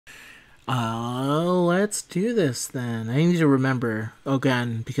Let's do this then. I need to remember,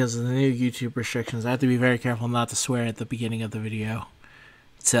 again, because of the new YouTube restrictions, I have to be very careful not to swear at the beginning of the video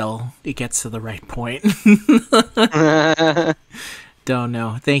till it gets to the right point. Don't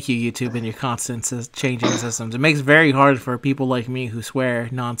know. Thank you, YouTube, and your constant changing systems. It makes it very hard for people like me who swear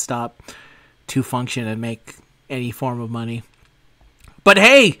nonstop to function and make any form of money. But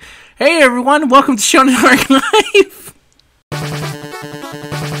hey everyone, welcome to Shonen Archive!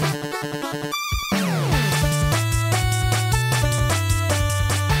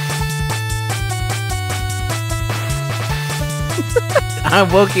 I'm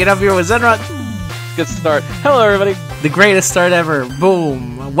Wokey, and I'm here with Zenrot. Good start. Hello, everybody. The greatest start ever.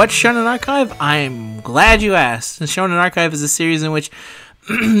 Boom. What's Shonen Archive? I'm glad you asked. The Shonen Archive is a series in which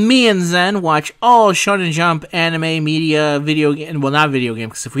me and Zen watch all Shonen Jump anime, media, video game. Well, not video games,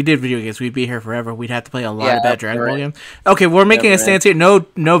 because if we did video games, we'd be here forever. We'd have to play a lot of bad Dragon Ball games. Okay, we're making a stance here. No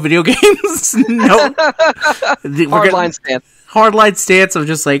video games. No. Hardline stance. Hardline stance of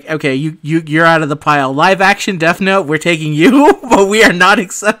just like, okay, you're out of the pile. Live action Death Note, we're taking you, but we are not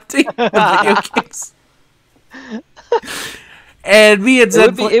accepting the video games. And me and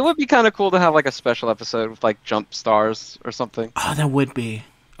Zen... It would be kind of cool to have like a special episode with like Jump Stars or something. Oh, that would be.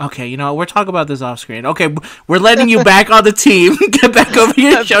 Okay, you know, we'll talk about this off screen. Okay, we're letting you back on the team. Get back over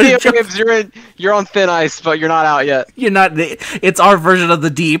here. You're on thin ice, but you're not out yet. You're not... It's our version of the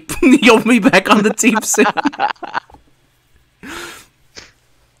deep. You'll be back on the team soon.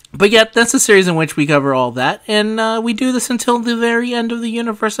 But yeah, that's a series in which we cover all that, and we do this until the very end of the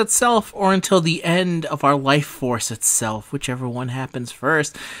universe itself, or until the end of our life force itself, whichever one happens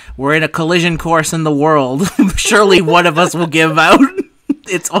first. We're in a collision course in the world. Surely one of us will give out.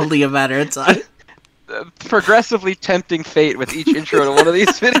 It's only a matter of time. Progressively tempting fate with each intro to one of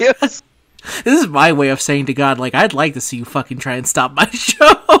these videos. This is my way of saying to God, like, I'd like to see you fucking try and stop my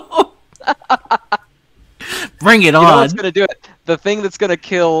show. Bring it on. You know what's gonna do it? The thing that's gonna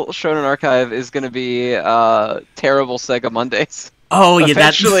kill Shonen Archive is gonna be terrible Sega Mondays. Oh yeah,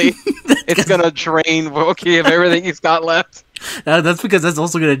 eventually it's gonna drain Wokey of everything he's got left. That's because that's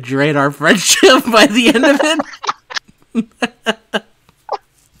also gonna drain our friendship by the end of it.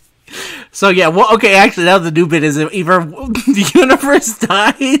 So yeah, well, okay. Actually, now the new bit is either the universe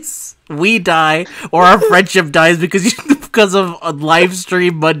dies, we die, or our friendship dies because of a live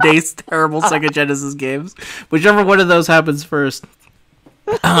stream Monday's terrible Sega Genesis games. Whichever one of those happens first.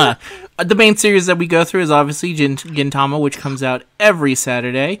 The main series that we go through is obviously Gintama, which comes out every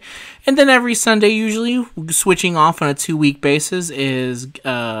Saturday, and then every Sunday, usually switching off on a 2-week basis, is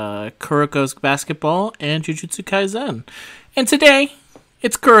Kuroko's Basketball and Jujutsu Kaisen. And today,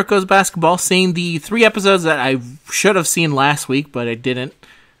 it's Kuroko's Basketball, seeing the 3 episodes that I should have seen last week, but I didn't,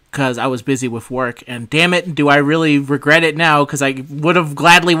 because I was busy with work. And damn it, do I really regret it now, because I would have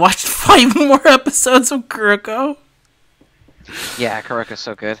gladly watched 5 more episodes of Kuroko. Yeah, Kuroko's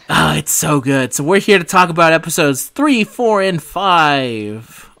so good. Oh, it's so good. So we're here to talk about episodes 3, 4, and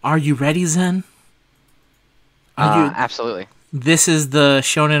 5. Are you ready, Zen? Absolutely. This is the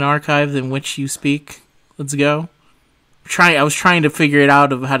Shonen Archive in which you speak. Let's go. I was trying to figure it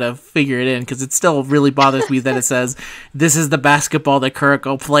out of how to figure it in, because it still really bothers me that it says this is the basketball that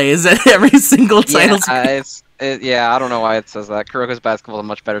Kuroko plays at every single title. Yeah, I don't know why it says that. Kuroko's Basketball is a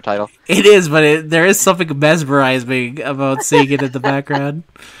much better title. It is, but there is something mesmerizing about seeing it in the background.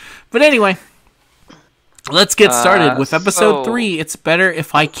 But anyway, let's get started with episode 3. It's better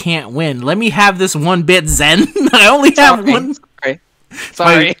if I can't win. Let me have this one bit, Zen. I only have one.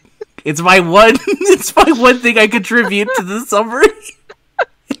 Sorry. It's my one thing I contribute to the summary.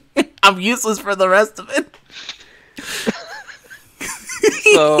 I'm useless for the rest of it.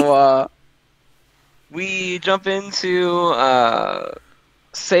 So, we jump into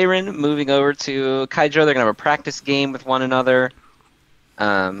Seirin moving over to Kaijo. They're going to have a practice game with one another.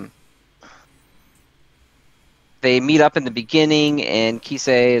 They meet up in the beginning, and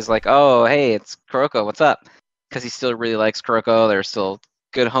Kisei is like, oh, hey, it's Kuroko, what's up? Because he still really likes Kuroko. They're still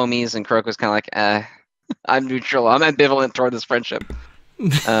good homies, and Kuroko's kind of like, I'm neutral. I'm ambivalent toward this friendship.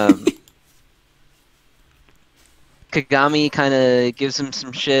 Kagami kind of gives him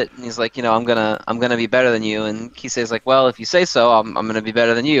some shit, and he's like, you know, I'm gonna be better than you. And Kisei's like, well, if you say so, I'm gonna be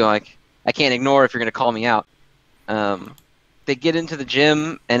better than you. Like, I can't ignore if you're gonna call me out. They get into the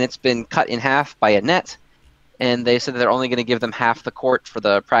gym, and it's been cut in half by a net. And they said that they're only gonna give them half the court for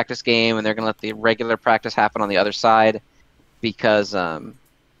the practice game, and they're gonna let the regular practice happen on the other side, because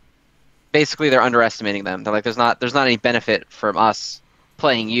basically they're underestimating them. They're like, there's not any benefit from us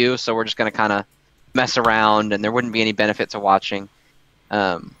playing you, so we're just gonna kind of mess around, and there wouldn't be any benefit to watching.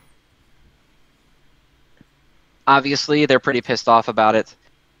 Obviously, they're pretty pissed off about it.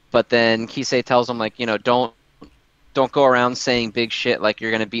 But then Kisei tells him, like, don't go around saying big shit like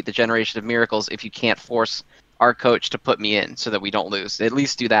you're going to beat the Generation of Miracles if you can't force our coach to put me in so that we don't lose. At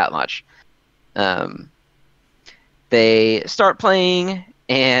least do that much. They start playing,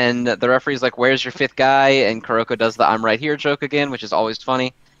 and the referee's like, where's your fifth guy? And Kuroko does the I'm right here joke again, which is always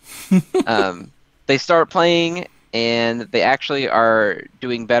funny. They start playing, and they actually are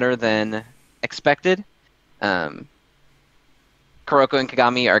doing better than expected. Kuroko and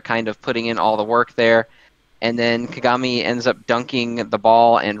Kagami are kind of putting in all the work there. And then Kagami ends up dunking the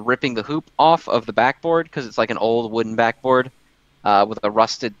ball and ripping the hoop off of the backboard because it's like an old wooden backboard with a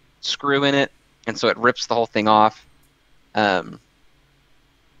rusted screw in it. And so it rips the whole thing off.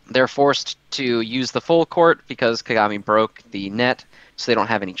 They're forced to use the full court because Kagami broke the net, so they don't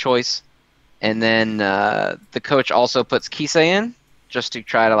have any choice. And then the coach also puts Kisei in just to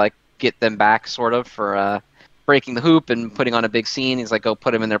try to like get them back sort of for breaking the hoop and putting on a big scene. He's like, go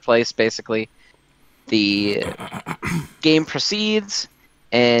put him in their place, basically. The game proceeds,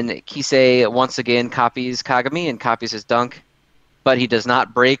 and Kisei once again copies Kagami and copies his dunk, but he does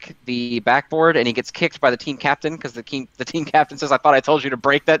not break the backboard, and he gets kicked by the team captain because the team captain says, I thought I told you to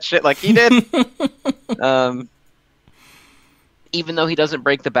break that shit like he did. Even though he doesn't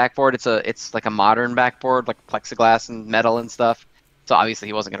break the backboard, it's like a modern backboard, like plexiglass and metal and stuff, so obviously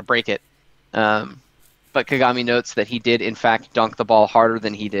he wasn't going to break it. But Kagami notes that he did, in fact, dunk the ball harder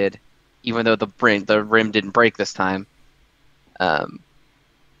than he did, even though the rim didn't break this time.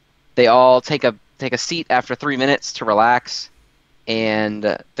 They all take a seat after 3 minutes to relax, and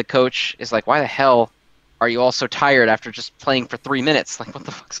the coach is like, why the hell are you all so tired after just playing for 3 minutes? Like, what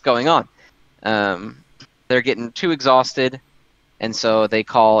the fuck's going on? They're getting too exhausted, and so they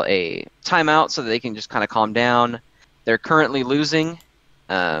call a timeout so that they can just kind of calm down. They're currently losing.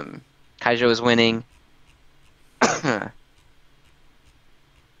 Kaijo is winning.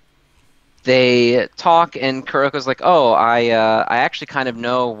 They talk, and Kuroko's like, "Oh, I actually kind of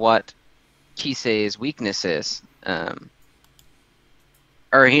know what Kisei's weakness is."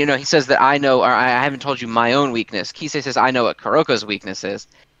 Or he says that I know, or I haven't told you my own weakness. Kisei says, "I know what Kuroko's weakness is,"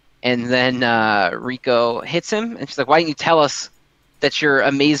 and then Riko hits him, and she's like, "Why didn't you tell us that your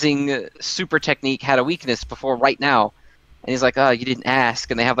amazing super technique had a weakness before right now?" And he's like, "Oh, you didn't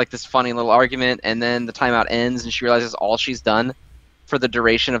ask." And they have like this funny little argument, and then the timeout ends, and she realizes all she's done for the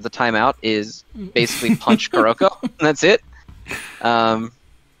duration of the timeout is basically punch Kuroko, and that's it.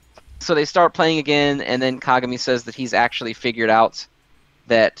 So they start playing again, and then Kagami says that he's actually figured out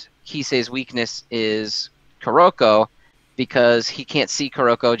that Kisei's weakness is Kuroko because he can't see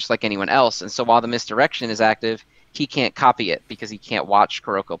Kuroko just like anyone else, and so while the misdirection is active, he can't copy it because he can't watch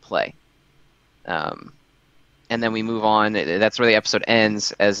Kuroko play. And then we move on. That's where the episode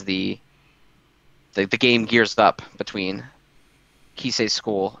ends, as the game gears up between Kisei's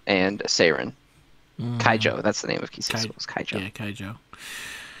school and Seirin. Kaijo, that's the name of Kisei's school. Kaijo. Yeah,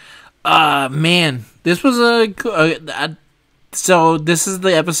 Kaijo. Man, this was so this is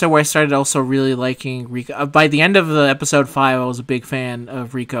the episode where I started also really liking Riko. By the end of the episode 5, I was a big fan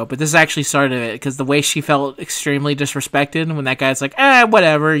of Riko, but this actually started it because the way she felt extremely disrespected when that guy's like,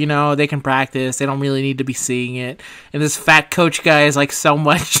 whatever, they can practice, they don't really need to be seeing it, and this fat coach guy is like so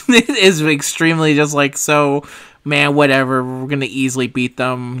much is extremely just like, so man, whatever, we're gonna easily beat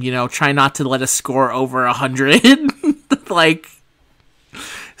them, try not to let us score over 100. Like,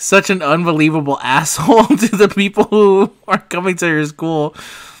 such an unbelievable asshole to the people who are coming to her school,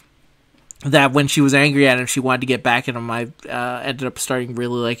 that when she was angry at him, she wanted to get back at him. I ended up starting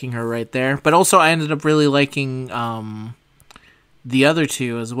really liking her right there. But also I ended up really liking the other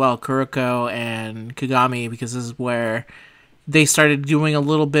two as well, Kuroko and Kagami, because this is where they started doing a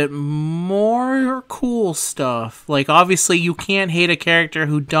little bit more cool stuff. Like, obviously, you can't hate a character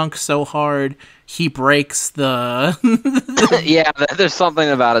who dunks so hard he breaks the... Yeah, there's something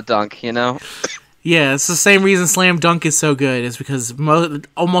about a dunk, Yeah, it's the same reason Slam Dunk is so good, is because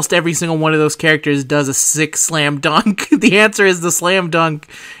almost every single one of those characters does a sick slam dunk. The answer is the slam dunk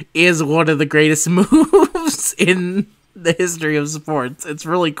is one of the greatest moves in the history of sports. It's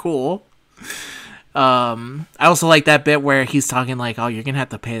really cool. I also like that bit where he's talking like, "Oh, you're gonna have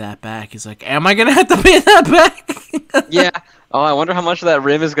to pay that back." He's like, "Am I gonna have to pay that back?" Yeah. Oh, I wonder how much that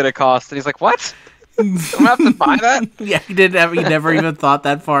rim is gonna cost. And he's like, "What? I'm gonna have to buy that?" Yeah, he never even thought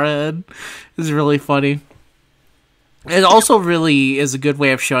that far ahead. It's really funny. It also really is a good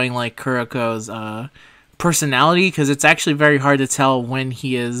way of showing like Kuroko's personality, because it's actually very hard to tell when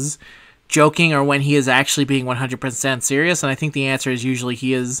he is joking or when he is actually being 100% serious. And I think the answer is usually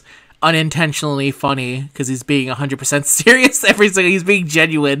he is unintentionally funny because he's being 100% serious every single. He's being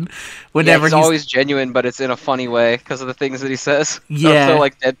genuine whenever he's always genuine, but it's in a funny way because of the things that he says. Yeah, so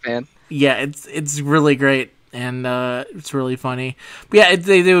like deadpan. Yeah, it's really great and it's really funny. But yeah,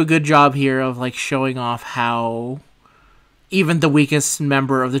 they do a good job here of like showing off how even the weakest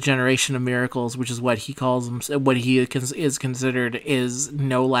member of the generation of miracles, which is what he calls him, what he is considered, is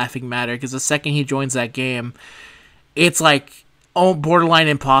no laughing matter. Because the second he joins that game, it's like borderline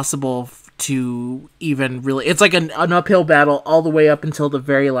impossible to even really. It's like an uphill battle all the way up until the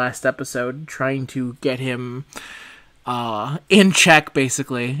very last episode, trying to get him in check,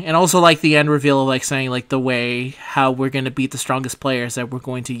 basically. And also like the end reveal of like saying like the way how we're going to beat the strongest players, that we're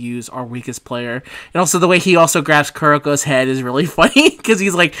going to use our weakest player. And also the way he also grabs Kuroko's head is really funny because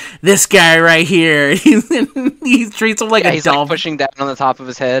he's like, this guy right here. He treats him like a he's doll. Like pushing down on the top of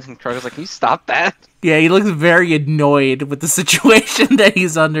his head, and Kuroko's like, can you stop that? Yeah, he looks very annoyed with the situation that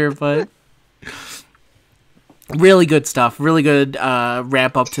he's under, but really good stuff. Really good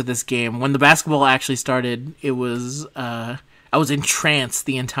ramp up to this game. When the basketball actually started, it was I was entranced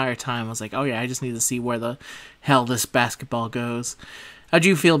the entire time. I was like, oh yeah, I just need to see where the hell this basketball goes. How'd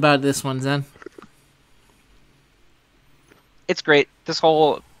you feel about this one, Zen? It's great. This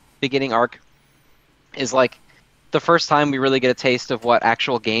whole beginning arc is like the first time we really get a taste of what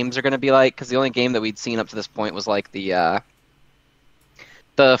actual games are going to be like, because the only game that we'd seen up to this point was like the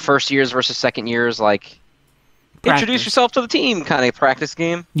first years versus second years, like practice. Introduce yourself to the team kind of practice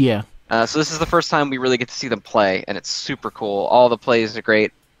game. Yeah. So this is the first time we really get to see them play, and it's super cool. All the plays are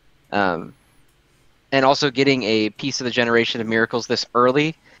great. And also getting a piece of the generation of miracles this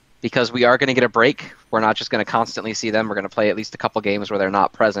early, because we are going to get a break. We're not just going to constantly see them. We're going to play at least a couple games where they're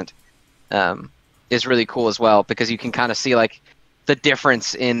not present. Is really cool as well, because you can kind of see like the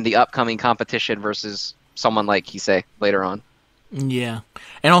difference in the upcoming competition versus someone like Kisei later on. Yeah,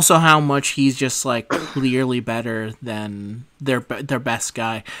 and also how much he's just like clearly better than their best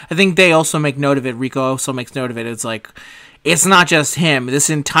guy. I think they also make note of it. Rico also makes note of it. It's like, it's not just him. This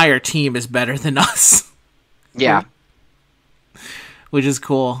entire team is better than us. Yeah. Which is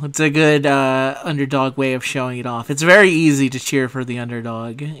cool. It's a good underdog way of showing it off. It's very easy to cheer for the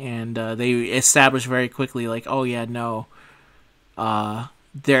underdog, and they establish very quickly, like, oh yeah, no,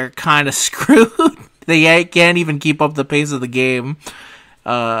 they're kind of screwed. They can't even keep up the pace of the game,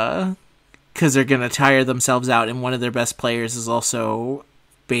 because they're gonna tire themselves out, and one of their best players is also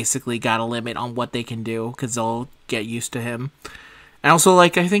basically got a limit on what they can do, because they'll get used to him. And also,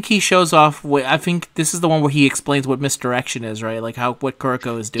 like, I think he shows off I think this is the one where he explains what misdirection is, right? Like, what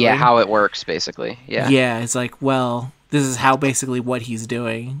Kuroko is doing. Yeah, how it works, basically. Yeah. Yeah, it's like, well, this is how basically what he's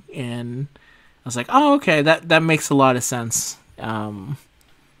doing. And I was like, oh, okay, that makes a lot of sense.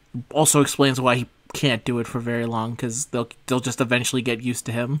 Also explains why he can't do it for very long, because they'll just eventually get used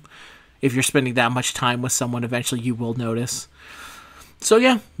to him. If you're spending that much time with someone, eventually you will notice. So,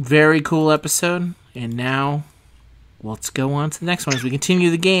 yeah, very cool episode. And now, let's go on to the next one as we continue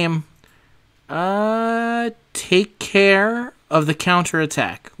the game. Take care of the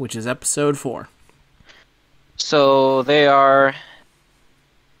counterattack, which is episode 4. So they are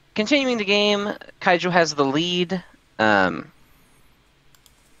continuing the game. Kaijo has the lead.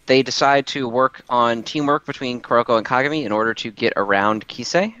 They decide to work on teamwork between Kuroko and Kagami in order to get around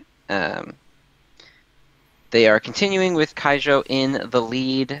Kisei. They are continuing with Kaijo in the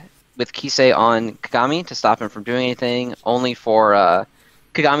lead, with Kisei on Kagami to stop him from doing anything, only for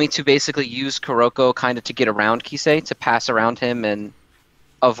Kagami to basically use Kuroko kind of to get around Kisei, to pass around him and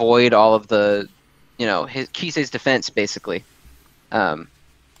avoid all of the, Kisei's defense, basically. So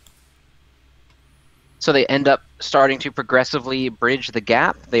they end up starting to progressively bridge the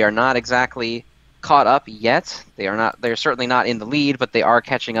gap. They are not exactly caught up yet. They're certainly not in the lead, but they are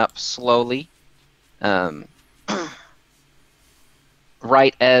catching up slowly.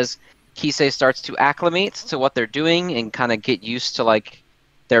 Right as Kisei starts to acclimate to what they're doing and kind of get used to like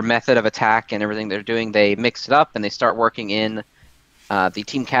their method of attack and everything they're doing, they mix it up and they start working in the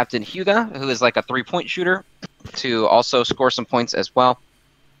team captain Hyuga, who is like a 3-point shooter, to also score some points as well.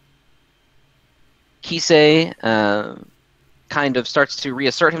 Kisei kind of starts to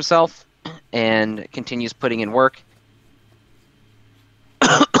reassert himself and continues putting in work.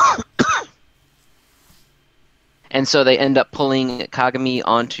 And so they end up pulling Kagami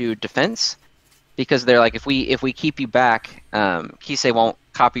onto defense, because they're like, if we keep you back, Kisei won't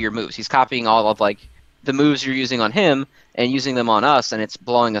copy your moves. He's copying all of like the moves you're using on him and using them on us, and it's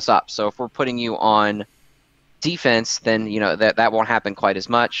blowing us up. So if we're putting you on defense, then that won't happen quite as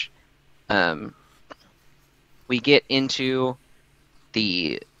much. We get into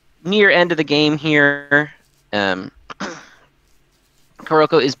the near end of the game here. Kuroko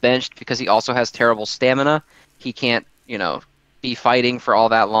Kuroko is benched because he also has terrible stamina. He can't, be fighting for all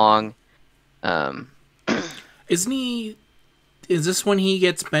that long. Isn't he? Is this when he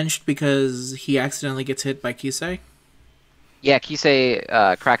gets benched because he accidentally gets hit by Kisei? Yeah,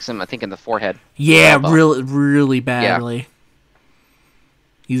 Kisei cracks him, I think, in the forehead. Yeah, really badly. Yeah.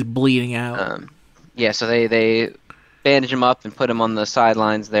 He's bleeding out. Yeah, so they bandage him up and put him on the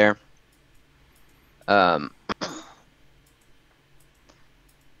sidelines there.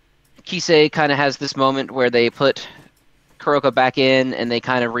 Kisei kind of has this moment where they put Kuroko back in, and they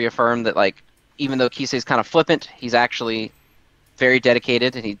kind of reaffirm that, like, even though Kisei's kind of flippant, he's actually very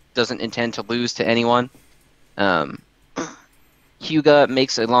dedicated, and he doesn't intend to lose to anyone. Hyuga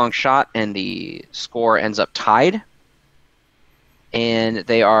makes a long shot, and the score ends up tied. And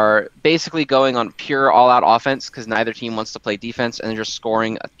they are basically going on pure all-out offense because neither team wants to play defense, and they're just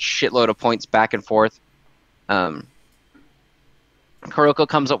scoring a shitload of points back and forth. Kuroko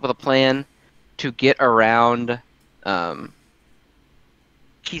comes up with a plan to get around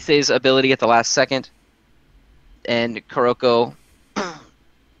Kisei's ability at the last second, and Kuroko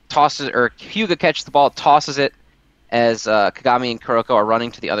Hyuga catches the ball, tosses it as Kagami and Kuroko are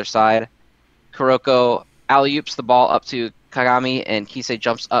running to the other side. Kuroko alley-oops the ball up to Kagami, and Kisei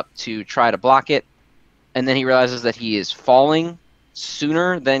jumps up to try to block it, and then he realizes that he is falling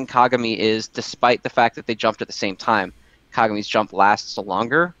sooner than Kagami is, despite the fact that they jumped at the same time. Kagami's jump lasts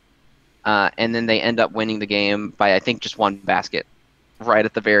longer, and then they end up winning the game by, I think, just one basket. Right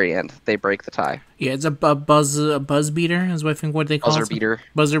at the very end, they break the tie. Yeah, it's a buzz beater, is what I think what they call it.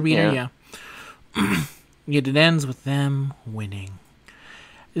 Buzzer beater, yeah. Yet it ends with them winning.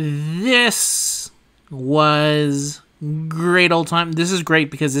 This was great old time. This is great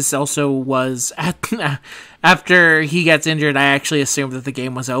because this also was after he gets injured. I actually assumed that the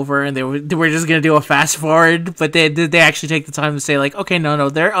game was over and they were just gonna do a fast forward, but they actually take the time to say, like, okay, no,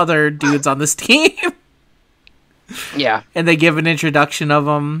 there are other dudes on this team. Yeah, and they give an introduction of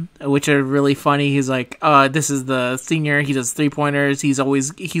him, which are really funny. He's like, this is the senior. He does 3-pointers.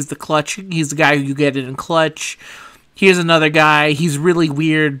 He's the clutch. He's the guy who you get it in clutch. Here's another guy. He's really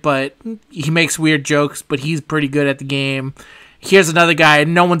weird, but he makes weird jokes, but he's pretty good at the game. Here's another guy,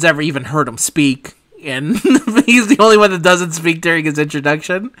 and no one's ever even heard him speak, and he's the only one that doesn't speak during his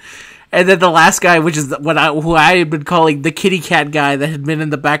introduction. And then the last guy, which is who I had been calling the kitty cat guy that had been in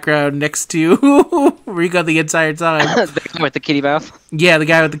the background next to Rico the entire time. The guy with the kitty mouth? Yeah, the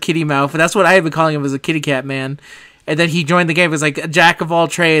guy with the kitty mouth. That's what I had been calling him, as a kitty cat man. And then he joined the game as, like, a jack of all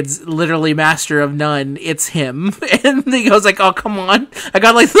trades, literally master of none. It's him. And he goes like, oh, come on. I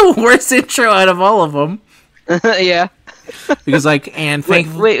got, like, the worst intro out of all of them. Yeah. Because, like, and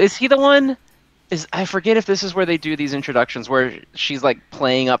wait, is he the one? I forget if this is where they do these introductions where she's, like,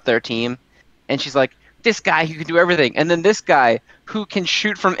 playing up their team, and she's like, this guy who can do everything, and then this guy who can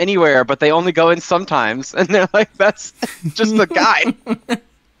shoot from anywhere, but they only go in sometimes, and they're like, that's just the guy.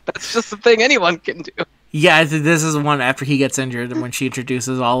 That's just the thing anyone can do. Yeah, this is one after he gets injured when she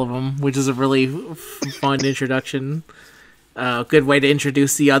introduces all of them, which is a really fun introduction. Good way to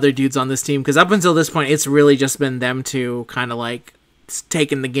introduce the other dudes on this team, because up until this point, it's really just been them two kind of, like,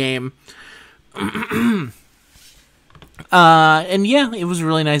 taking the game. And yeah, it was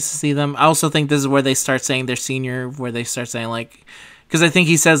really nice to see them. I also think this is where they start saying they're senior, where they start saying, like, because I think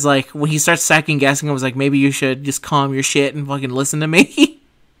he says, like, when he starts second guessing, I was like, maybe you should just calm your shit and fucking listen to me.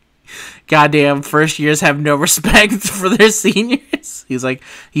 Goddamn, first years have no respect for their seniors. He's like,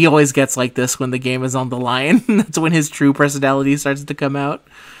 he always gets like this when the game is on the line. That's when his true personality starts to come out.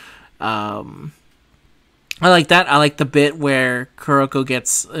 I like that. I like the bit where Kuroko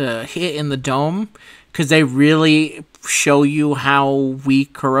gets hit in the dome, because they really show you how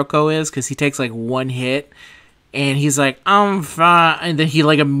weak Kuroko is, because he takes like one hit and he's like, I'm fine, and then he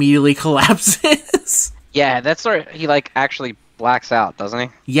like immediately collapses. Yeah, that's where he like actually blacks out, doesn't he?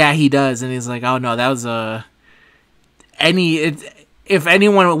 Yeah, he does, and he's like, oh no, that was if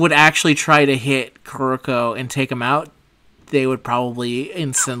anyone would actually try to hit Kuroko and take him out, they would probably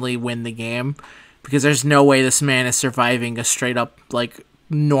instantly win the game, because there's no way this man is surviving a straight up like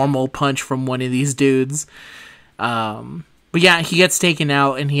normal punch from one of these dudes. But yeah, he gets taken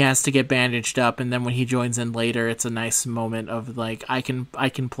out and he has to get bandaged up, and then when he joins in later, it's a nice moment of like, I can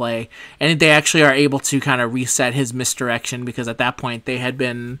play. And they actually are able to kind of reset his misdirection, because at that point they had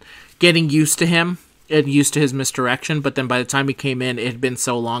been getting used to him and used to his misdirection, but then by the time he came in, it had been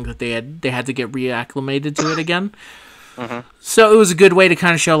so long that they had to get reacclimated to it again. Mm-hmm. So it was a good way to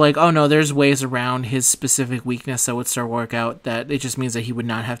kind of show like, oh no, there's ways around his specific weakness that would still work out, that it just means that he would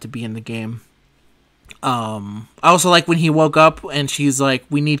not have to be in the game. I also like when he woke up and she's like,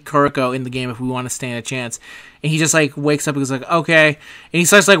 we need Kuroko in the game if we want to stand a chance. And he just like wakes up and goes like, okay. And he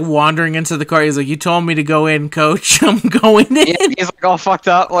starts like wandering into the car. He's like, you told me to go in, coach. I'm going in. Yeah, he's like all fucked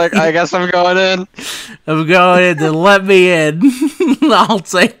up. Like, I guess I'm going in. I'm going in. Then let me in. I'll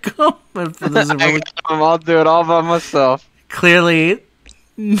take him. I'll do it all by myself. Clearly,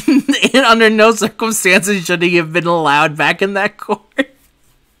 under no circumstances should he have been allowed back in that court.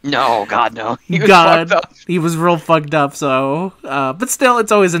 No, God, no. He was fucked up. He was real fucked up, so... but still,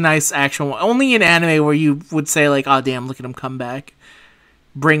 it's always a nice action one. Only in anime where you would say, like, oh, damn, look at him come back.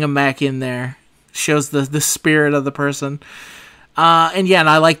 Bring him back in there. Shows the spirit of the person. And yeah, and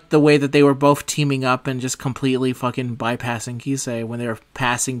I liked the way that they were both teaming up and just completely fucking bypassing Kisei when they were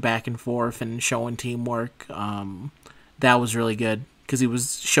passing back and forth and showing teamwork. That was really good. Because he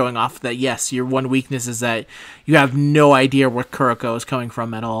was showing off that, yes, your one weakness is that you have no idea where Kuroko is coming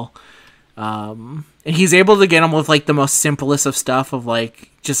from at all. And he's able to get him with, like, the most simplest of stuff of,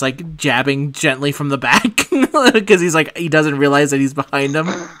 like, just, like, jabbing gently from the back. Because he's, like, he doesn't realize that he's behind him.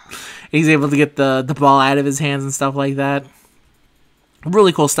 He's able to get the ball out of his hands and stuff like that.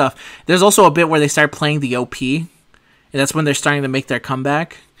 Really cool stuff. There's also a bit where they start playing the OP. And that's when they're starting to make their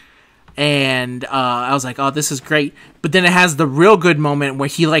comeback. And I was like, oh, this is great. But then it has the real good moment where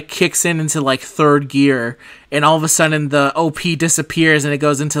he, like, kicks into, like, third gear. And all of a sudden the OP disappears and it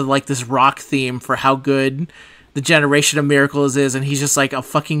goes into, like, this rock theme for how good the Generation of Miracles is. And he's just, like, a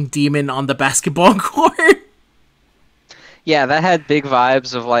fucking demon on the basketball court. Yeah, that had big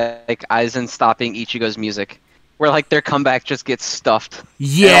vibes of, like Aizen stopping Ichigo's music. Where, like, their comeback just gets stuffed.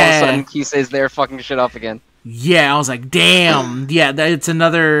 Yeah. And all of a sudden Kisei's there fucking shit up again. Yeah, I was like, damn. Yeah, it's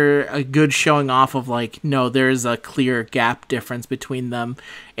a good showing off of, like, no, there's a clear gap difference between them.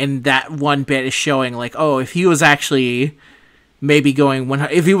 And that one bit is showing, like, oh, if he was actually maybe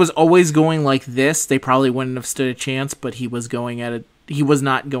if he was always going like this, they probably wouldn't have stood a chance, but he was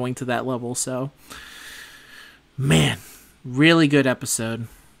not going to that level, so. Man, really good episode.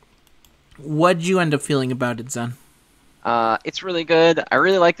 What'd you end up feeling about it, Zen? It's really good. I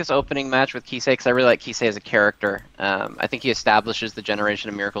really like this opening match with Kisei because I really like Kisei as a character. I think he establishes the Generation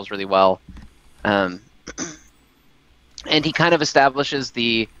of Miracles really well. And he kind of establishes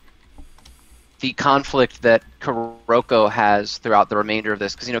the conflict that Kuroko has throughout the remainder of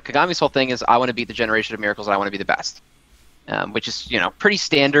this. Because, Kagami's whole thing is, I want to beat the Generation of Miracles and I want to be the best. Which is, pretty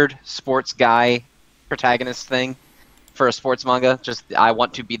standard sports guy protagonist thing for a sports manga. Just, I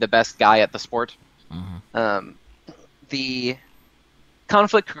want to be the best guy at the sport. Mm-hmm. The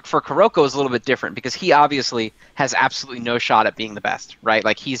conflict for Kuroko is a little bit different because he obviously has absolutely no shot at being the best, right?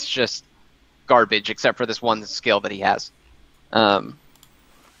 Like, he's just garbage except for this one skill that he has.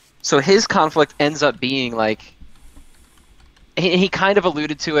 So his conflict ends up being like, he kind of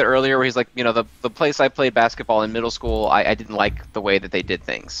alluded to it earlier where he's like, the place I played basketball in middle school, I didn't like the way that they did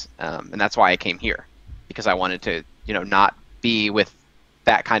things. And that's why I came here, because I wanted to, not be with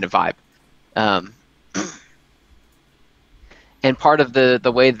that kind of vibe. And part of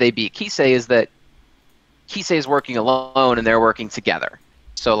the way they beat Kisei is that Kisei is working alone and they're working together.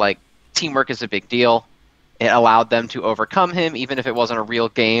 So, like, teamwork is a big deal. It allowed them to overcome him, even if it wasn't a real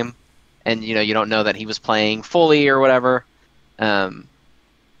game. And, you don't know that he was playing fully or whatever.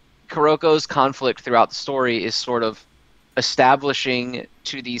 Kuroko's conflict throughout the story is sort of establishing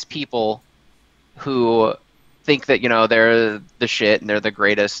to these people who think that, they're the shit and they're the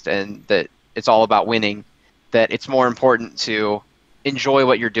greatest and that it's all about winning, that it's more important to enjoy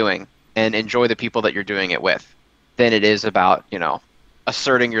what you're doing and enjoy the people that you're doing it with than it is about,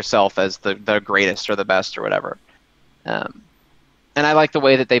 asserting yourself as the greatest or the best or whatever. And I like the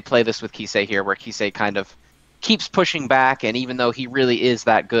way that they play this with Kisei here, where Kisei kind of keeps pushing back, and even though he really is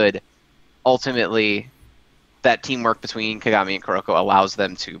that good, ultimately that teamwork between Kagami and Kuroko allows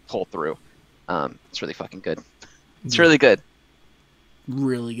them to pull through. It's really fucking good. It's really good.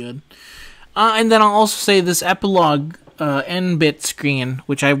 Really good. And then I'll also say this epilogue end-bit screen,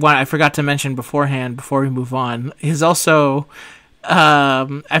 which I forgot to mention beforehand before we move on, is also,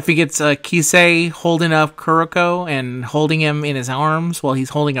 I think it's Kisei holding up Kuroko and holding him in his arms while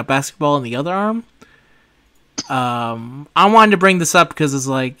he's holding a basketball in the other arm. I wanted to bring this up because it's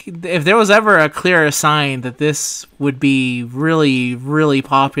like, if there was ever a clearer sign that this would be really, really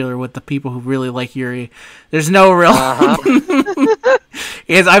popular with the people who really like Yuri, there's no real...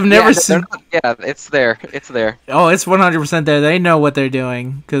 I've never seen... Yeah, it's there. It's there. Oh, it's 100% there. They know what they're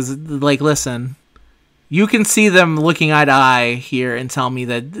doing. Because, like, listen, you can see them looking eye to eye here and tell me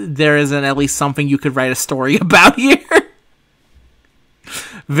that there isn't at least something you could write a story about here.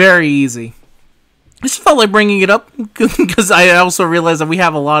 Very easy. just felt like bringing it up because I also realized that we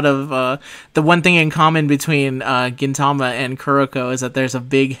have a lot of the one thing in common between Gintama and Kuroko is that there's a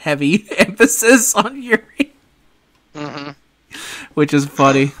big, heavy emphasis on Yuri, which is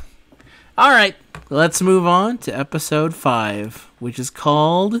funny. All right, let's move on to episode 5, which is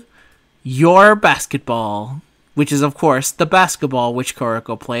called Your Basketball, which is, of course, the basketball which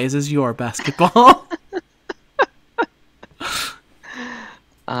Kuroko plays is your basketball.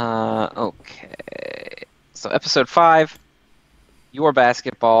 Okay. So episode 5, Your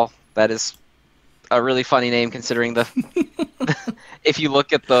Basketball. That is a really funny name considering if you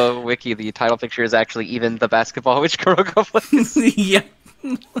look at the wiki, the title picture is actually even the basketball which Kuroko plays. Yeah.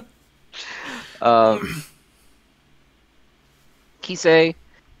 Kisei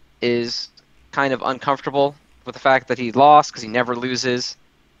is kind of uncomfortable with the fact that he lost because he never loses.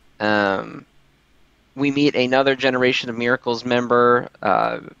 We meet another Generation of Miracles member.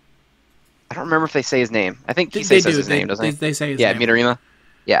 I don't remember if they say his name. I think Kisei says his name, doesn't he? They say his name. Yeah, Midorima.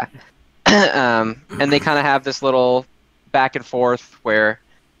 Yeah. And they kind of have this little back and forth where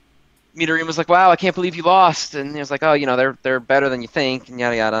Midorima's like, "Wow, I can't believe you lost," and he was like, "Oh, they're better than you think," and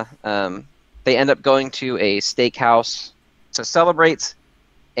yada yada. They end up going to a steakhouse to celebrate,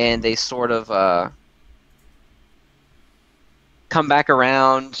 and they sort of come back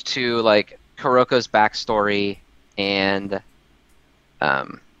around to like Kuroko's backstory, and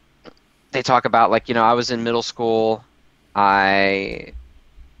they talk about like, I was in middle school, I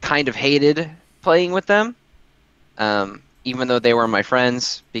kind of hated playing with them, even though they were my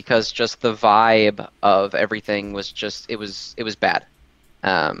friends, because just the vibe of everything was just it was bad.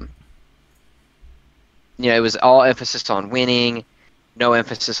 It was all emphasis on winning, no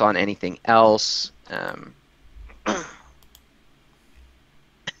emphasis on anything else.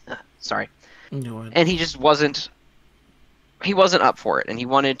 Sorry. And he just wasn't up for it, and he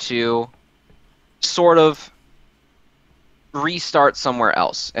wanted to sort of restart somewhere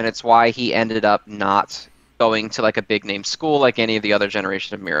else, and it's why he ended up not going to like a big name school like any of the other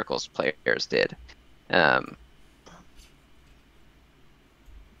Generation of Miracles players did.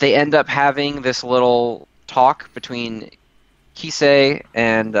 They end up having this little talk between Kisei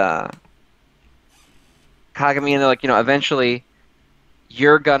and Kagami, and they're like, eventually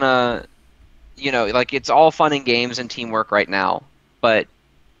you're gonna, like, it's all fun and games and teamwork right now, but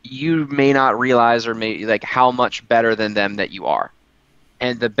you may not realize or may like how much better than them that you are.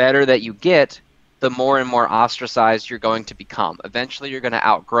 And the better that you get, the more and more ostracized you're going to become. Eventually you're going to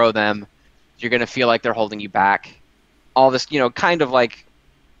outgrow them. You're going to feel like they're holding you back. All this, kind of like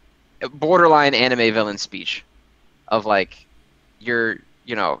borderline anime villain speech of like, Kagami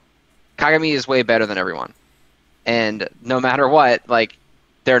is way better than everyone. And no matter what, like,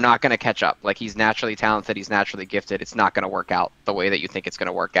 they're not going to catch up. Like, he's naturally talented, he's naturally gifted. It's not going to work out the way that you think it's going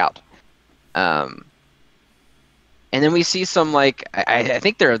to work out. And then we see some, like, I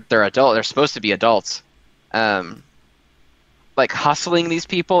think they're adult. They're supposed to be adults. Like, hustling these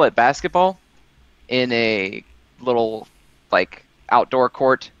people at basketball in a little, like, outdoor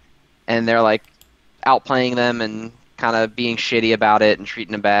court. And they're, like, outplaying them and kind of being shitty about it and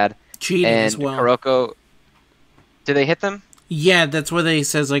treating them bad. Cheating as well. And Kuroko... Did they hit them? Yeah, that's where they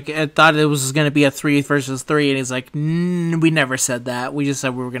says, like, I thought it was going to be a 3 versus 3, and he's like, we never said that. We just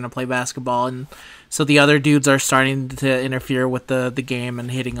said we were going to play basketball, and so the other dudes are starting to interfere with the game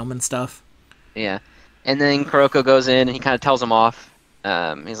and hitting them and stuff. Yeah, and then Kuroko goes in, and he kind of tells them off.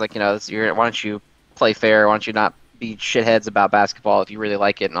 He's like, why don't you play fair? Why don't you not be shitheads about basketball if you really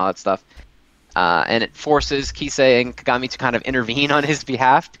like it and all that stuff? And it forces Kisei and Kagami to kind of intervene on his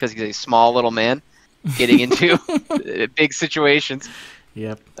behalf, because he's a small little man getting into big situations.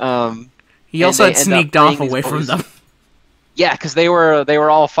 Yep. He also had sneaked off away from them. Yeah, because they were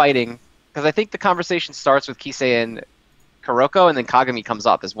all fighting. Because I think the conversation starts with Kisei and Kuroko, and then Kagami comes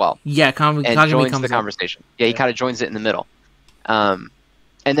up as well. Yeah, Kagami joins comes the conversation. Yeah, he kind of joins it in the middle. And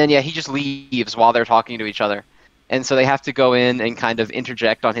then he just leaves while they're talking to each other, and so they have to go in and kind of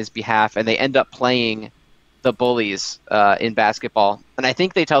interject on his behalf, and they end up playing the bullies in basketball, and I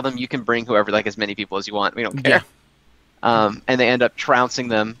think they tell them you can bring whoever, like, as many people as you want. We don't care. Yeah. And they end up trouncing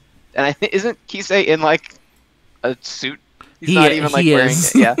them. And I think, isn't Kisei in like a suit? He's not even like wearing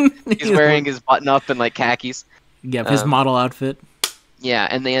it. Yeah, he's wearing his button up and like khakis. Yeah, his model outfit. Yeah,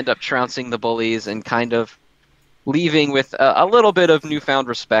 and they end up trouncing the bullies and kind of leaving with a little bit of newfound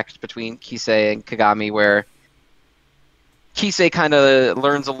respect between Kisei and Kagami, where Kisei kind of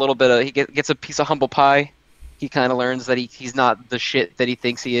learns a little bit of, he gets a piece of humble pie. He kind of learns that he's not the shit that he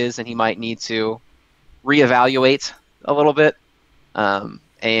thinks he is, and he might need to reevaluate a little bit.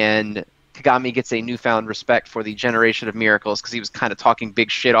 And Kagami gets a newfound respect for the Generation of Miracles, because he was kind of talking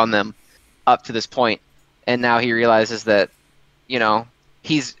big shit on them up to this point, and now he realizes that, you know,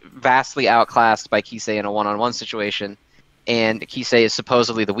 he's vastly outclassed by Kisei in a one-on-one situation, and Kisei is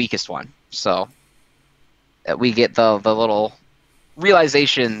supposedly the weakest one. So we get the little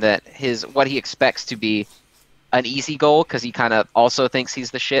realization that what he expects to be an easy goal, because he kind of also thinks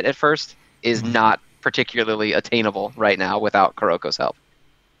he's the shit at first, is not particularly attainable right now without Kuroko's help.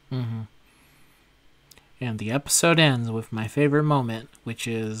 Mm-hmm. And the episode ends with my favorite moment, which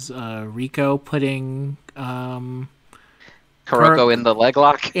is Rico putting Kuroko in the leg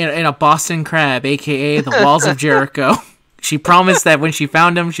lock? In a Boston Crab, a.k.a. the Walls of Jericho. She promised that when she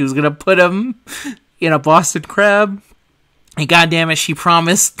found him, she was going to put him in a Boston Crab. And goddammit, she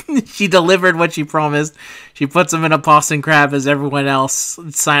promised. She delivered what she promised. She puts him in a Boston Crab as everyone else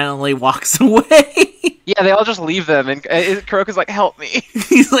silently walks away. Yeah, they all just leave them, and Kuroko's like, help me.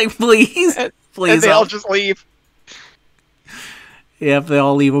 He's like, please, please. And they all just leave. Yep, they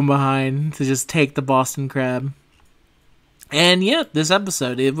all leave him behind to just take the Boston Crab. And yeah, this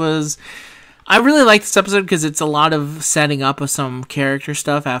episode, I really like this episode because it's a lot of setting up of some character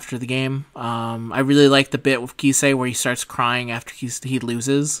stuff after the game. I really like the bit with Kisei where he starts crying after he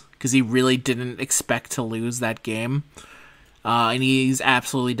loses, because he really didn't expect to lose that game. And he's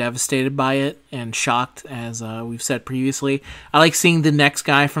absolutely devastated by it and shocked, as we've said previously. I like seeing the next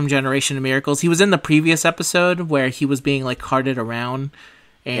guy from Generation of Miracles. He was in the previous episode where he was being like carted around.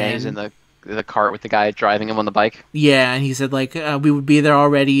 And yeah, he was in the cart with the guy driving him on the bike. Yeah, and he said like we would be there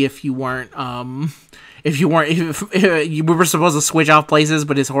already if you weren't if you were supposed to switch off places,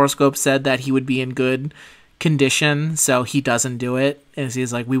 but his horoscope said that he would be in good condition, so he doesn't do it. And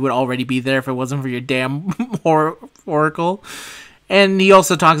he's like, we would already be there if it wasn't for your damn oracle. And he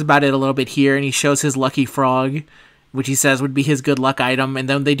also talks about it a little bit here, and he shows his lucky frog, which he says would be his good luck item, and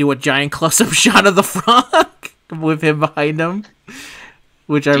then they do a giant close-up shot of the frog with him behind him.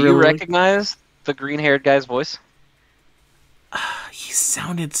 Which I really... Do you recognize the green-haired guy's voice? He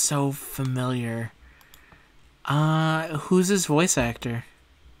sounded so familiar. Who's his voice actor?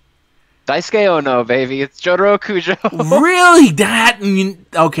 Daisuke Ono, baby. It's Jotaro Kujo. Really?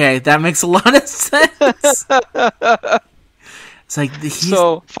 Okay, that makes a lot of sense. It's like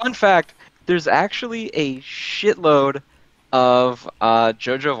So, fun fact, there's actually a shitload of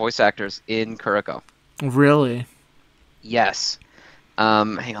JoJo voice actors in Kuroko. Really? Yes. Hang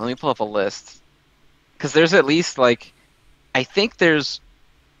on, let me pull up a list. Because there's at least, like, I think there's...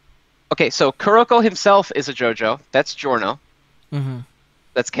 Okay, so Kuroko himself is a JoJo. That's Giorno. Mm-hmm.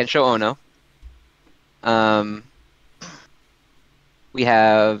 That's Kensho Ono. We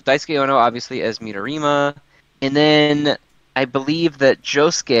have Daisuke Ono, obviously, as Midorima. And then I believe that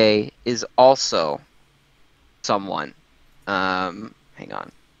Josuke is also someone. Hang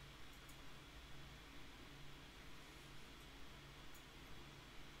on.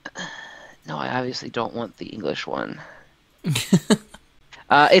 No, I obviously don't want the English one.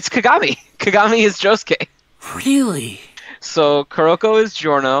 It's Kagami. Kagami is Josuke. Really? So Kuroko is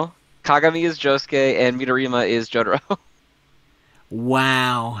Giorno, Kagami is Josuke, and Midorima is Jotaro.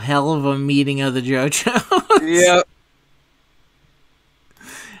 Wow, hell of a meeting of the JoJos. Yep.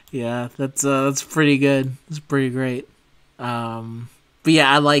 Yeah, that's pretty good. It's pretty great. But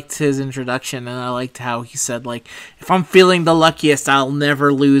yeah, I liked his introduction, and I liked how he said, like, if I'm feeling the luckiest, I'll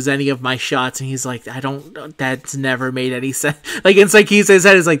never lose any of my shots. And he's like, that's never made any sense. Like, it's like he says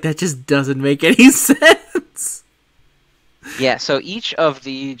that, it's like, that just doesn't make any sense. Yeah, so each of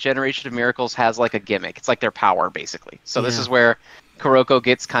the Generation of Miracles has, like, a gimmick. It's like their power, basically. So this is where Kuroko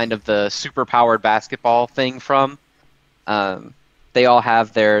gets kind of the super-powered basketball thing from. They all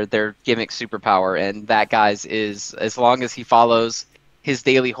have their gimmick superpower, and that guy's is, as long as he follows his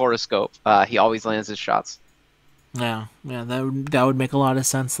daily horoscope, he always lands his shots. Yeah, that would make a lot of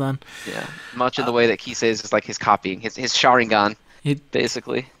sense then. Yeah, much in the way that Kisei's is like his copying, his Sharingan,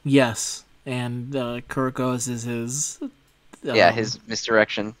 basically. Yes, and Kuroko's is his... his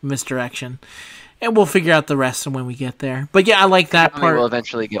misdirection. And we'll figure out the rest when we get there. But yeah, I like that part. We'll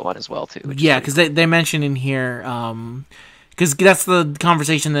eventually get one as well, too. Yeah, because they mention in here... Because that's the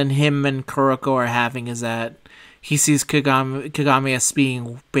conversation that him and Kuroko are having, is that he sees Kagami as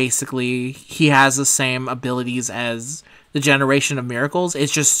being basically, he has the same abilities as the Generation of Miracles.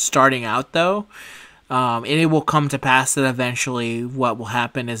 It's just starting out, though. And it will come to pass that eventually what will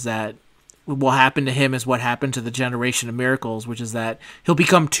happen is that what will happen to him is what happened to the Generation of Miracles, which is that he'll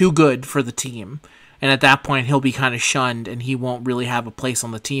become too good for the team. And at that point, he'll be kind of shunned, and he won't really have a place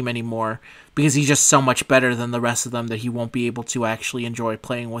on the team anymore, because he's just so much better than the rest of them that he won't be able to actually enjoy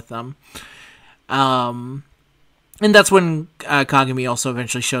playing with them. And that's when Kagami also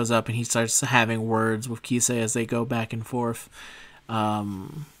eventually shows up, and he starts having words with Kisei as they go back and forth.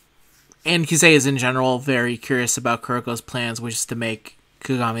 And Kisei is in general very curious about Kuroko's plans, which is to make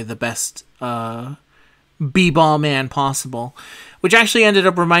Kagami the best b-ball man possible. Which actually ended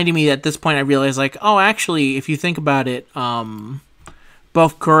up reminding me at this point I realized, like, oh, actually, if you think about it,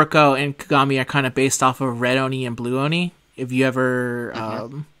 both Kuroko and Kagami are kind of based off of Red Oni and Blue Oni. If you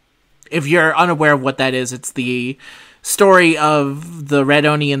ever, if you're unaware of what that is, it's the story of the Red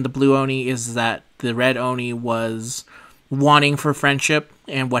Oni and the Blue Oni is that the Red Oni was wanting for friendship,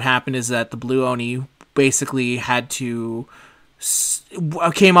 and what happened is that the Blue Oni basically had to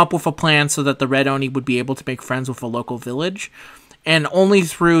came up with a plan so that the Red Oni would be able to make friends with a local village. And only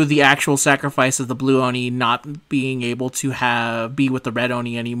through the actual sacrifice of the Blue Oni not being able to be with the Red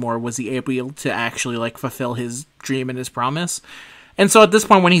Oni anymore was he able to actually, like, fulfill his dream and his promise. And so at this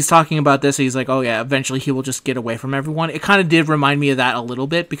point, when he's talking about this, he's like, oh yeah, eventually he will just get away from everyone. It kind of did remind me of that a little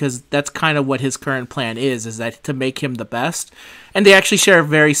bit, because that's kind of what his current plan is that to make him the best. And they actually share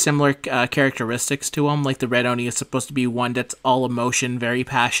very similar characteristics to him. Like, the Red Oni is supposed to be one that's all emotion, very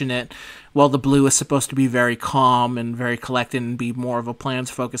passionate, while the Blue is supposed to be very calm and very collected and be more of a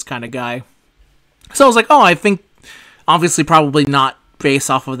plans-focused kind of guy. So I was like, oh, I think, obviously probably not based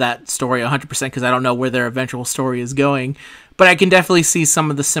off of that story 100%, because I don't know where their eventual story is going. But I can definitely see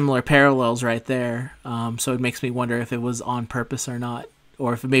some of the similar parallels right there. So it makes me wonder if it was on purpose or not.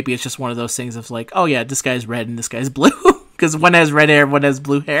 Or if maybe it's just one of those things of like, oh yeah, this guy's red and this guy's blue. Because one has red hair, one has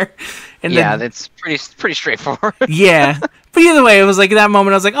blue hair. And yeah, then, that's pretty straightforward. Yeah. But either way, it was like that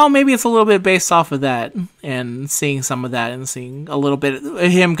moment I was like, oh, maybe it's a little bit based off of that. And seeing some of that and seeing a little bit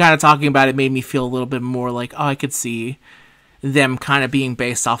of him kind of talking about it made me feel a little bit more like, oh, I could see them kind of being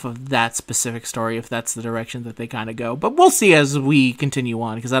based off of that specific story, if that's the direction that they kind of go. But we'll see as we continue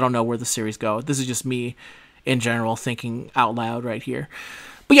on, because I don't know where the series go. This is just me, in general, thinking out loud right here.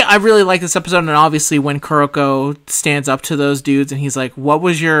 But yeah, I really like this episode, and obviously when Kuroko stands up to those dudes, and he's like, what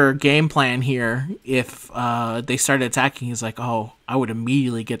was your game plan here if they started attacking? He's like, oh, I would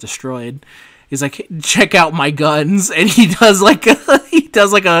immediately get destroyed. He's like, check out my guns, and he does like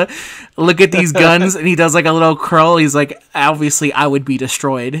a look at these guns, and he does like a little curl. He's like, obviously I would be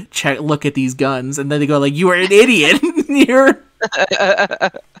destroyed. Look at these guns, and then they go like, you are an idiot.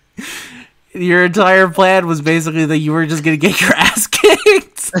 Your entire plan was basically that you were just gonna get your ass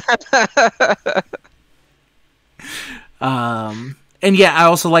kicked. And yeah, I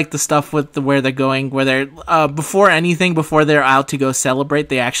also like the stuff with where they're going, where they're, before they're out to go celebrate,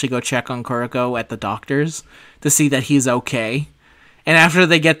 they actually go check on Kuroko at the doctor's to see that he's okay. And after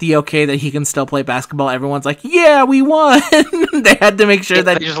they get the okay that he can still play basketball, everyone's like, yeah, we won! They had to make sure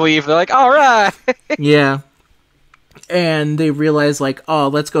that... They just leave, they're like, alright! Yeah. And they realize, like, oh,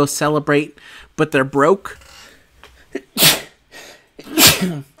 let's go celebrate, but they're broke.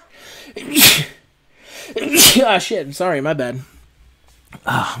 Ah, shit, sorry, my bad.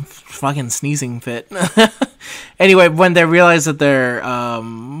 Oh, fucking sneezing fit. Anyway, when they realize that they're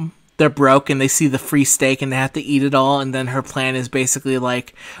broke and they see the free steak and they have to eat it all, and then her plan is basically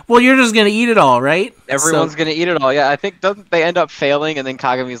like, well, you're just gonna eat it all, right? Everyone's gonna eat it all. Yeah, I think doesn't they end up failing, and then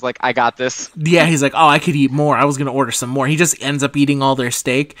Kagami's like, I got this. Yeah, he's like, oh, I could eat more. I was gonna order some more. He just ends up eating all their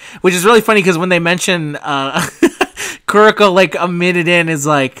steak, which is really funny because when they mention Kuroko, like a minute in, is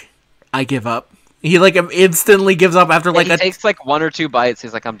like, I give up. He like instantly gives up after like he takes like one or two bites.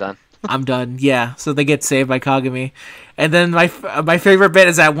 He's like, I'm done. I'm done. Yeah. So they get saved by Kagami, and then my favorite bit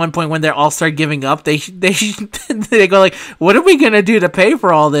is at one point when they all start giving up. They they go like, "What are we gonna do to pay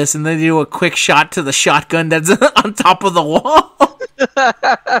for all this?" And they do a quick shot to the shotgun that's on top of the wall.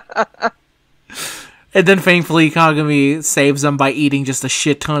 And then thankfully Kagami saves them by eating just a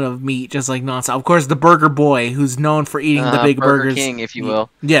shit ton of meat, just like nonstop. Of course, the Burger Boy, who's known for eating the big burgers. King, if you will.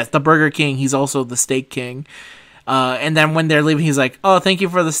 Yes, the Burger King. He's also the Steak King. And then when they're leaving, he's like, oh, thank you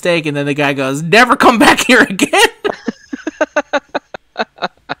for the steak. And then the guy goes, never come back here again.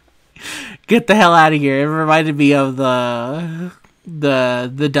 Get the hell out of here. It reminded me of the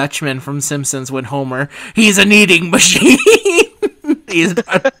Dutchman from Simpsons with Homer. He's an eating machine. He's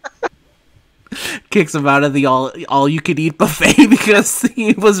kicks him out of the all you could eat buffet because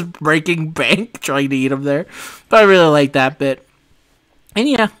he was breaking bank trying to eat him there. But I really like that bit. And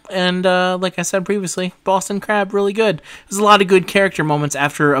yeah, and like I said previously, Boston Crab, really good. There's a lot of good character moments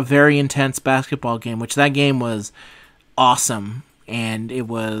after a very intense basketball game, which that game was awesome. And it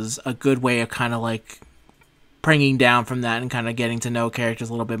was a good way of kind of like bringing down from that and kind of getting to know characters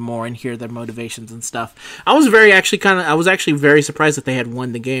a little bit more and hear their motivations and stuff. I was actually very surprised that they had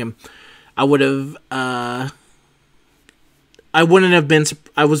won the game. I wouldn't have been,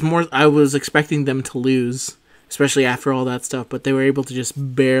 I was expecting them to lose, especially after all that stuff, but they were able to just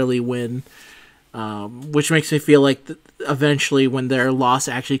barely win. which makes me feel like eventually when their loss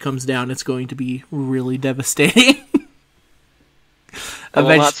actually comes down, it's going to be really devastating. I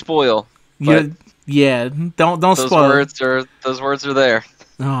will not spoil. Yeah, don't those spoil. Those words are there.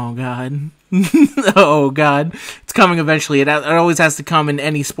 Oh god. Oh god. It's coming eventually. It always has to come in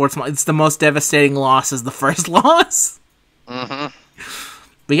any sports. It's the most devastating loss is the first loss. Mm-hmm.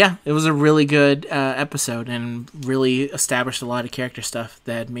 But yeah, it was a really good episode and really established a lot of character stuff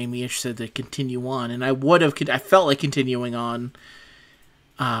that made me interested to continue on. And I felt like continuing on,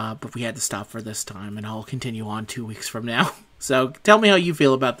 but we had to stop for this time, and I'll continue on 2 weeks from now. So tell me how you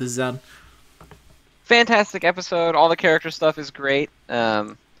feel about this, Zen. Fantastic episode. All the character stuff is great.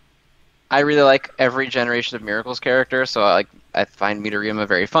 I really like every Generation of Miracles character, so I find Midoriyama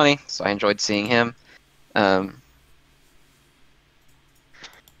very funny, so I enjoyed seeing him.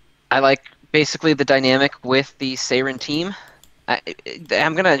 I like basically the dynamic with the Seiren team.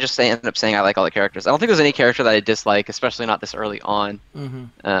 I'm gonna just end up saying I like all the characters. I don't think there's any character that I dislike, especially not this early on. Mm-hmm.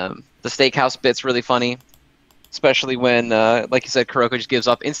 The steakhouse bit's really funny, especially when, like you said, Kuroko just gives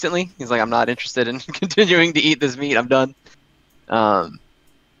up instantly. He's like, I'm not interested in continuing to eat this meat. I'm done.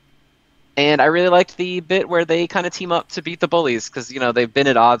 And I really liked the bit where they kind of team up to beat the bullies, because they've been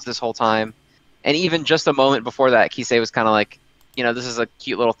at odds this whole time. And even just a moment before that, Kisei was kind of like, this is a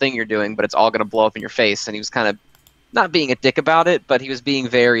cute little thing you're doing, but it's all going to blow up in your face. And he was kind of not being a dick about it, but he was being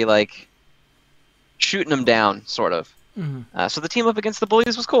very, shooting them down, sort of. Mm-hmm. So the team up against the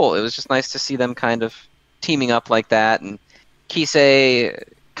bullies was cool. It was just nice to see them kind of teaming up like that. And Kisei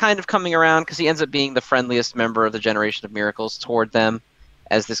kind of coming around, because he ends up being the friendliest member of the Generation of Miracles toward them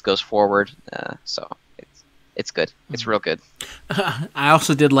as this goes forward. So it's good. It's real good. I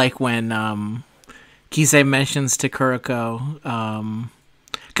also did like when Kisei mentions to Kuroko,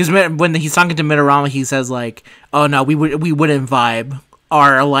 because when he's talking to Midoriyama, he says "Oh no, we wouldn't vibe.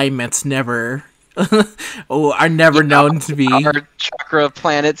 Our alignments never are never known to be our chakra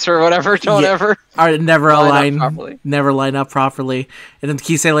planets or whatever. Are never line up properly." And then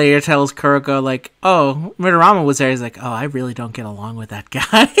Kisei later tells Kuroko "Oh, Midoriyama was there." He's like, "Oh, I really don't get along with that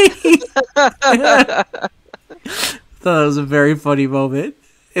guy." Thought that was a very funny moment.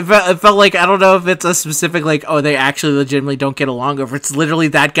 It felt like, I don't know if it's a specific, they actually legitimately don't get along, or if it's literally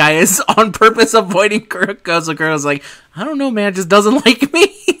that guy is on purpose avoiding Kuroko, so Kuroko's like, I don't know, man, just doesn't like me.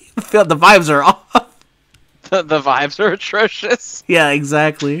 The vibes are off. The vibes are atrocious. Yeah,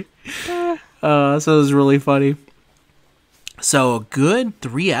 exactly. So it was really funny. So, a good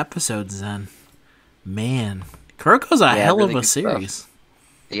 3 episodes then. Man, Kuroko's a hell really of a series. Stuff.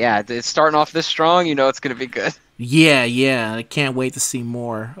 Yeah, it's starting off this strong, it's going to be good. Yeah, I can't wait to see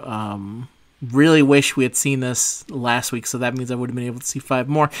more. Really wish we had seen this last week, so that means I would have been able to see 5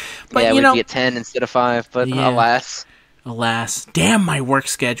 more. But we'd be at 10 instead of 5, but alas. Damn my work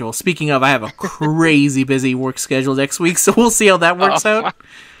schedule. Speaking of, I have a crazy busy work schedule next week, so we'll see how that works out.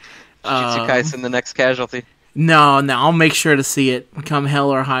 Jujutsu Kaisen, the next casualty. No, I'll make sure to see it, come hell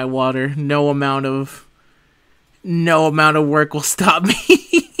or high water. No amount of work will stop me.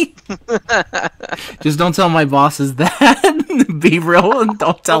 Just don't tell my bosses that. Be real and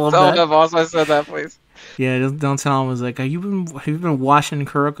don't tell them that. Tell my boss I said that, please. Yeah, just don't tell him. It's like, have you been watching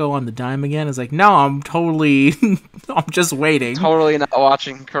Kuroko on the dime again? It's like, no, I'm just waiting. Totally not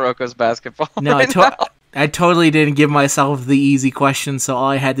watching Kuroko's basketball. No, I totally didn't give myself the easy question, so all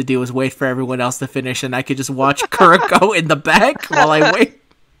I had to do was wait for everyone else to finish, and I could just watch Kuroko in the back while I wait.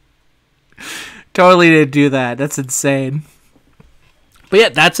 Totally didn't do that. That's insane. But yeah,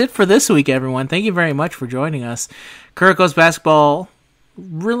 that's it for this week, everyone. Thank you very much for joining us. Kuroko's basketball,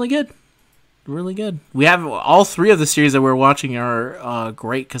 really good. Really good. We have all 3 of the series that we're watching are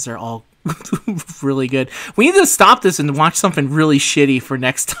great because they're all really good. We need to stop this and watch something really shitty for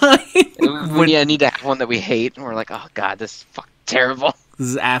next time. I need to have one that we hate, and we're like, oh god, this is fucking terrible. This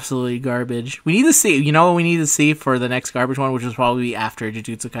is absolutely garbage. We need to see, what we need to see for the next garbage one, which will probably be after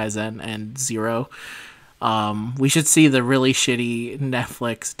Jujutsu Kaisen and Zero. We should see the really shitty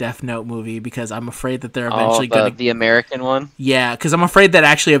Netflix Death Note movie, because I'm afraid that they're eventually the American one? Yeah, because I'm afraid that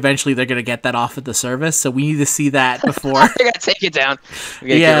actually eventually they're going to get that off of the service, so we need to see that before. I gotta take it down. We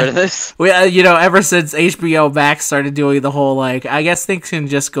gotta get rid of this. Ever since HBO Max started doing the whole, I guess things can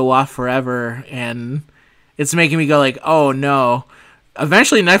just go off forever, and it's making me go oh no.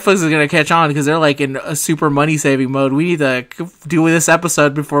 Eventually Netflix is going to catch on, because they're in a super money-saving mode. We need to do this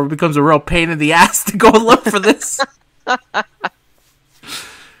episode before it becomes a real pain in the ass to go look for this.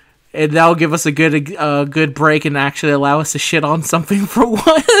 And that'll give us a good break and actually allow us to shit on something for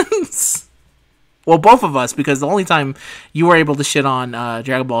once. Well, both of us, because the only time you were able to shit on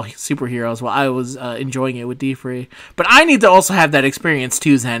Dragon Ball Superheroes while I was enjoying it with D-Free. But I need to also have that experience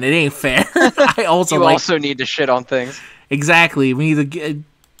too, Zen. It ain't fair. I also you also need to shit on things. Exactly. We need to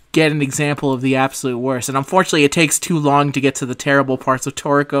get an example of the absolute worst. And unfortunately, it takes too long to get to the terrible parts of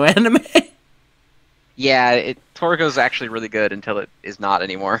Toriko anime. Yeah, Toriko's actually really good until it is not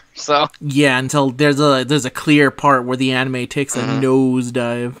anymore. So yeah, until there's a clear part where the anime takes a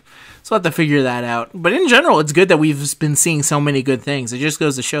nosedive. So I have to figure that out. But in general, it's good that we've been seeing so many good things. It just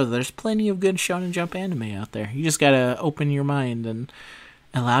goes to show that there's plenty of good Shonen Jump anime out there. You just gotta open your mind and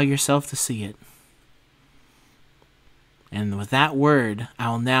allow yourself to see it. And with that word,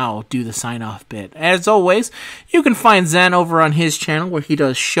 I'll now do the sign-off bit. As always, you can find Zen over on his channel where he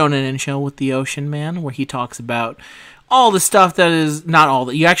does Shonen and Chill with the Ocean Man, where he talks about all the stuff that is... Not all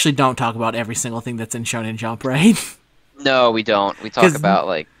that... You actually don't talk about every single thing that's in Shonen Jump, right? No, we don't. We talk about,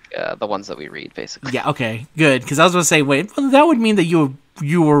 like, the ones that we read, basically. Yeah, okay, good. Because I was going to say, wait, well, that would mean that you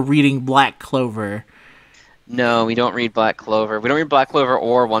were reading Black Clover. No, we don't read Black Clover. We don't read Black Clover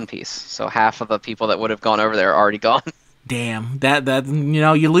or One Piece. So half of the people that would have gone over there are already gone. Damn, that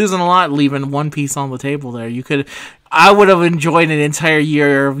you're losing a lot leaving One Piece on the table there. I would have enjoyed an entire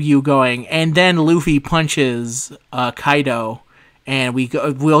year of you going, and then Luffy punches Kaido, and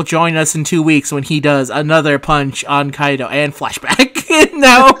we'll join us in 2 weeks when he does another punch on Kaido and flashback.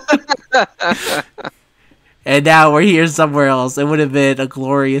 And now we're here somewhere else. It would have been a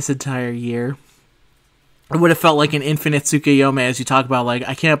glorious entire year. It would have felt like an infinite Tsukuyomi as you talk about, like,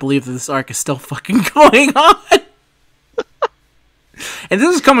 I can't believe that this arc is still fucking going on. And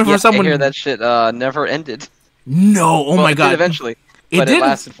this is coming from someone... I hear that shit never ended. No, oh my god. It did eventually, but it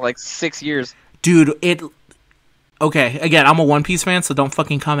lasted for like 6 years. Dude, Okay, again, I'm a One Piece fan, so don't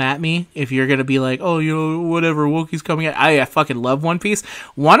fucking come at me if you're gonna be like, oh, whatever, Wokey's coming at... I fucking love One Piece.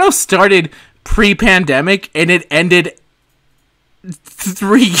 Wano started pre-pandemic, and it ended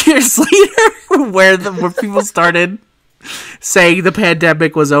 3 years later, where people started... saying the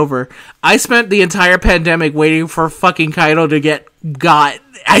pandemic was over. I spent the entire pandemic waiting for fucking Kaido to get got.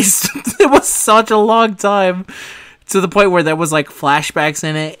 It was such a long time, to the point where there was like flashbacks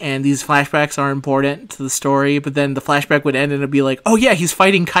in it, and these flashbacks are important to the story, but then the flashback would end and it'd be like, oh yeah, he's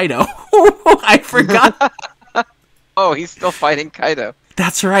fighting Kaido. I forgot. Oh, he's still fighting Kaido.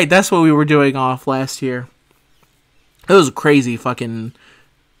 That's right. That's what we were doing off last year. It was crazy fucking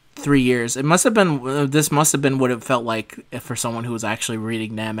 3 years. This must have been what it felt like for someone who was actually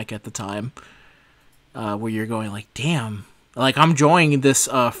reading Namek at the time, where you're going like, damn, like I'm enjoying this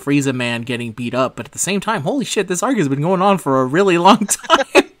Frieza man getting beat up, but at the same time, holy shit, this arc has been going on for a really long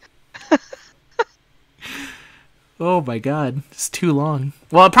time. Oh my god, it's too long.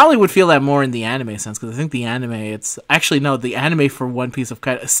 Well, I probably would feel that more in the anime sense, because I think the anime, the anime for One Piece of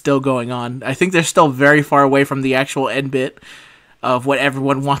Kaido is still going on. I think they're still very far away from the actual end bit of what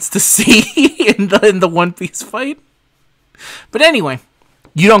everyone wants to see in the One Piece fight. But anyway,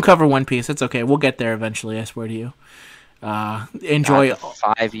 you don't cover One Piece. It's okay. We'll get there eventually, I swear to you. Enjoy. A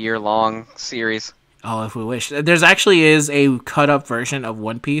 5-year-long series. Oh, if we wish. There's actually is a cut-up version of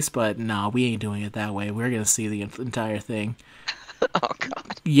One Piece, but no, we ain't doing it that way. We're going to see the entire thing. Oh,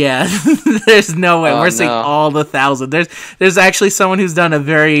 God. Yeah, there's no way. We're seeing all the 1,000. There's actually someone who's done a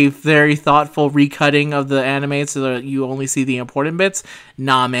very, very thoughtful recutting of the anime so that you only see the important bits.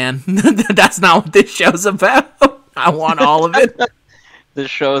 Nah, man. That's not what this show's about. I want all of it.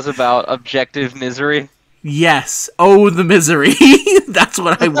 This show's about objective misery. Yes. Oh, the misery. That's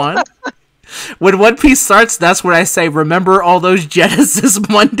what I want. When One Piece starts, that's when I say, remember all those Genesis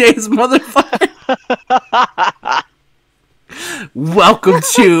Mondays, motherfucker? Welcome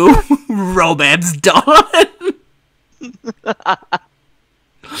to Romance Dawn.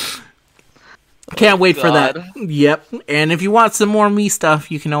 Can't wait for that. Yep. And if you want some more me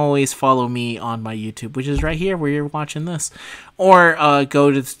stuff, you can always follow me on my YouTube, which is right here where you're watching this. Or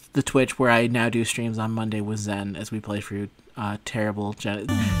go to the Twitch where I now do streams on Monday with Zen as we play through terrible to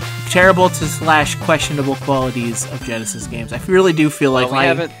 / questionable qualities of Genesis games. I really do feel like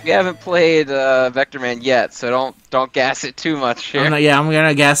we haven't played Vector Man yet, so don't gas it too much here. I'm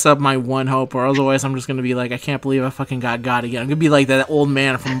gonna gas up my one hope, or otherwise I'm just gonna be like, I can't believe I fucking got again. I'm gonna be like that old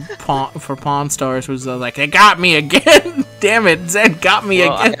man from Pawn Stars who's like, they got me again. Damn it, Zen got me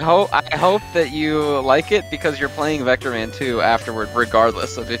again. I hope that you like it because you're playing Vector Man 2 afterward,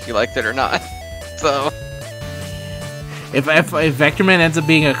 regardless of if you liked it or not. So. If Vector Man ends up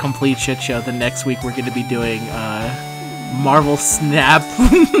being a complete shit show, then next week we're going to be doing Marvel Snap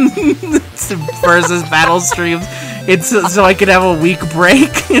versus battle streams. It's so I can have a week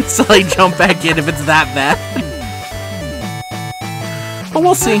break until I jump back in if it's that bad. But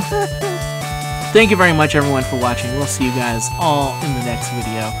we'll see. Thank you very much, everyone, for watching. We'll see you guys all in the next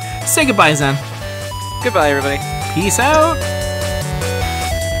video. Say goodbye, Zen. Goodbye, everybody. Peace out.